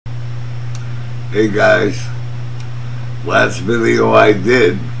Hey guys, last video I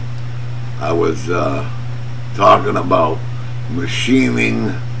did, I was talking about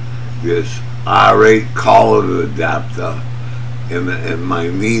machining this R8 collar adapter in my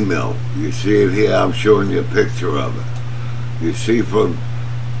knee mill. You see it here, I'm showing you a picture of it. You see from,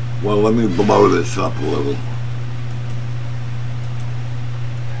 well, let me blow this up a little.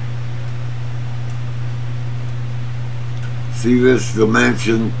 See this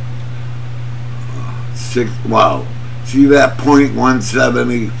dimension? See that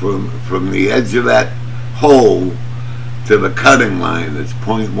 .170 from the edge of that hole to the cutting line? It's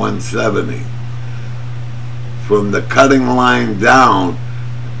 .170. From the cutting line down,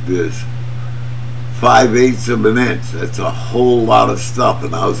 there's 5/8 of an inch. That's a whole lot of stuff,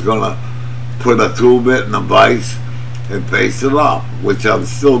 and I was gonna put a tool bit in a vise and face it off, which I'm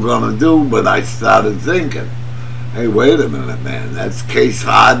still gonna do. But I started thinking, hey, wait a minute, man, that's case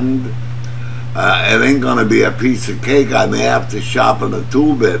hardened. It ain't gonna be a piece of cake. I may have to sharpen a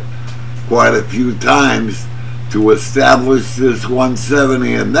tool bit quite a few times to establish this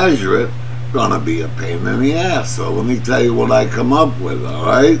 170 and measure it. Gonna be a pain in the ass. So let me tell you what I come up with,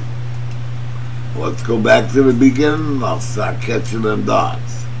 alright? Let's go back to the beginning and I'll start catching them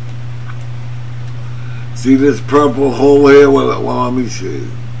dots. See this purple hole here? Well, let me see.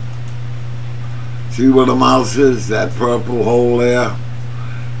 See where the mouse is? That purple hole there?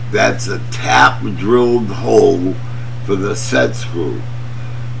 That's a tap drilled hole for the set screw.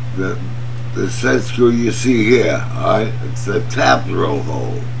 The set screw you see here, alright? It's a tap drill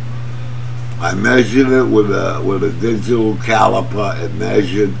hole. I measured it with a digital caliper. It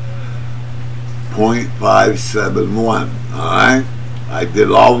measured .571, alright? I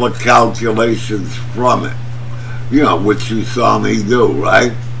did all the calculations from it, you know, which you saw me do,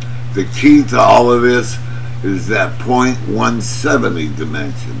 right? The key to all of this is that .170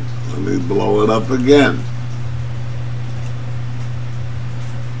 dimension. Let me blow it up again.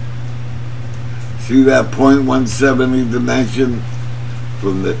 See that .170 dimension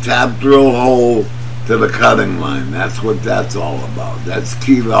from the tap drill hole to the cutting line? That's what that's all about. That's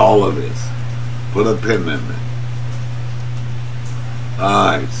key to all of this. Put a pin in it.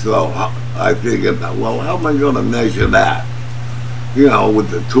 Alright, so I figured, well, how am I going to measure that? You know, with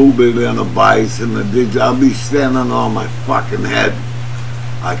the tool bit and a vise and the digital. I'll be standing on my fucking head.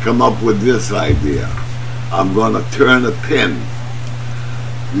 I come up with this idea. I'm going to turn a pin.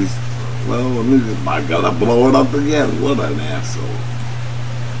 Well, I got to blow it up again. What an asshole.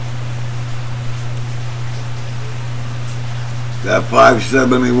 That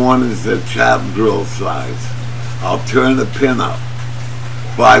 571 is the tap drill size. I'll turn the pin up.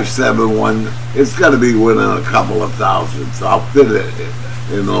 571, it's got to be within a couple of thousandths. I'll fit it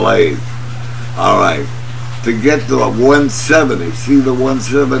in the lathe. Alright, to get to a 170, see the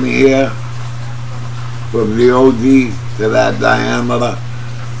 170 here? From the OD to that diameter,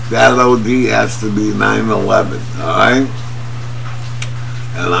 that OD has to be 911, alright?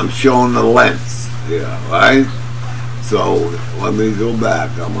 And I'm showing the lengths here, right? So, let me go back.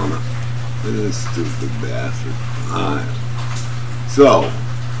 I'm gonna, this stupid bastard. Alright. So,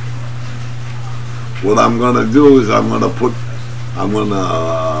 what I'm gonna do is I'm gonna put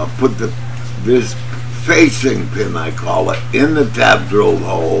this facing pin, I call it, in the tap drill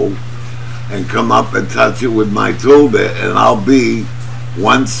hole and come up and touch it with my tool bit, and I'll be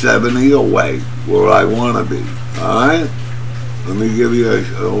 170 away where I want to be. Alright? Let me give you a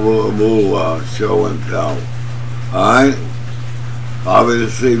little show and tell. Alright?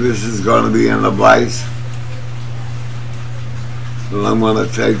 Obviously this is going to be in the vise. And I'm going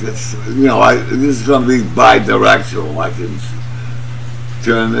to take this, you know, this is going to be bi-directional. I can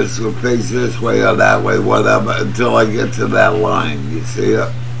turn this or face this way or that way, whatever, until I get to that line. You see it?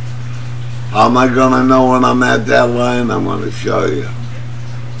 How am I going to know when I'm at that line? I'm going to show you.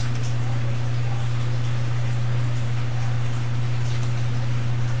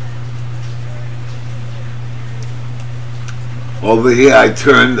 Over here I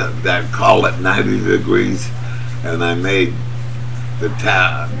turned that collar 90 degrees and I made the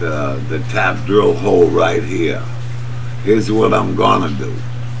tap drill hole right here. Here's what I'm gonna do.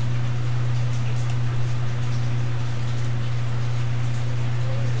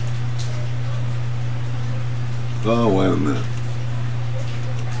 Oh, wait a minute.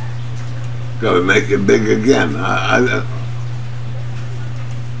 Gotta make it big again. The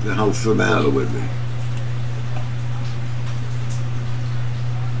hell's the matter with me?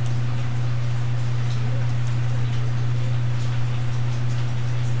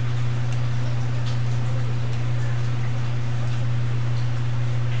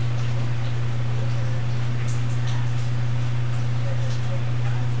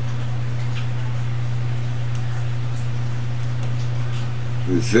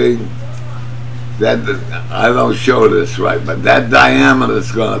 You see? That, I don't show this right, but that diameter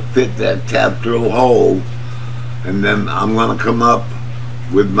is going to fit that tap drill hole, and then I'm going to come up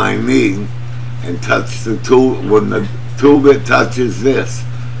with my knee and touch the tool. When the tool bit touches this,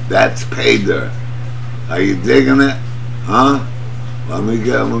 that's pay dirt. Are you digging it? Huh? Let me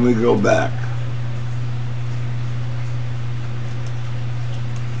go back.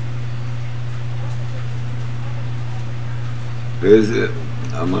 Here's it.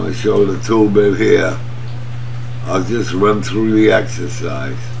 I'm going to show the tool bit here. I'll just run through the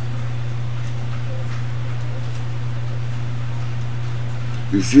exercise.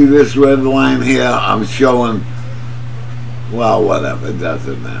 You see this red line here? I'm showing, well, whatever, it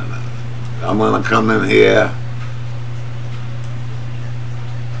doesn't matter. I'm going to come in here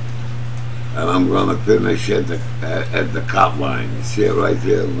and I'm going to finish at the cut line. You see it right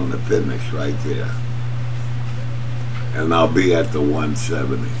there? I'm going to finish right there. And I'll be at the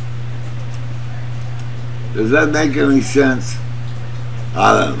 170. Does that make any sense?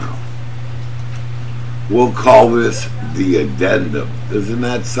 I don't know. We'll call this the addendum. Doesn't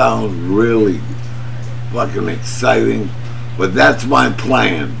that sound really fucking exciting? But that's my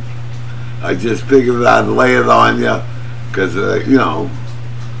plan. I just figured I'd lay it on you because, you know,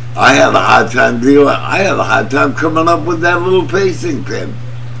 I had a hard time coming up with that little pacing pin,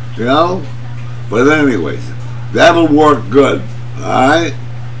 you know? But anyways, that'll work good, alright?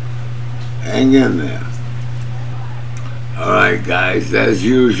 Hang in there. Alright guys, as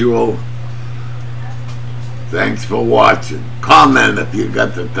usual, thanks for watching. Comment if you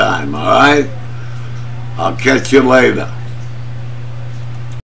got the time, alright? I'll catch you later.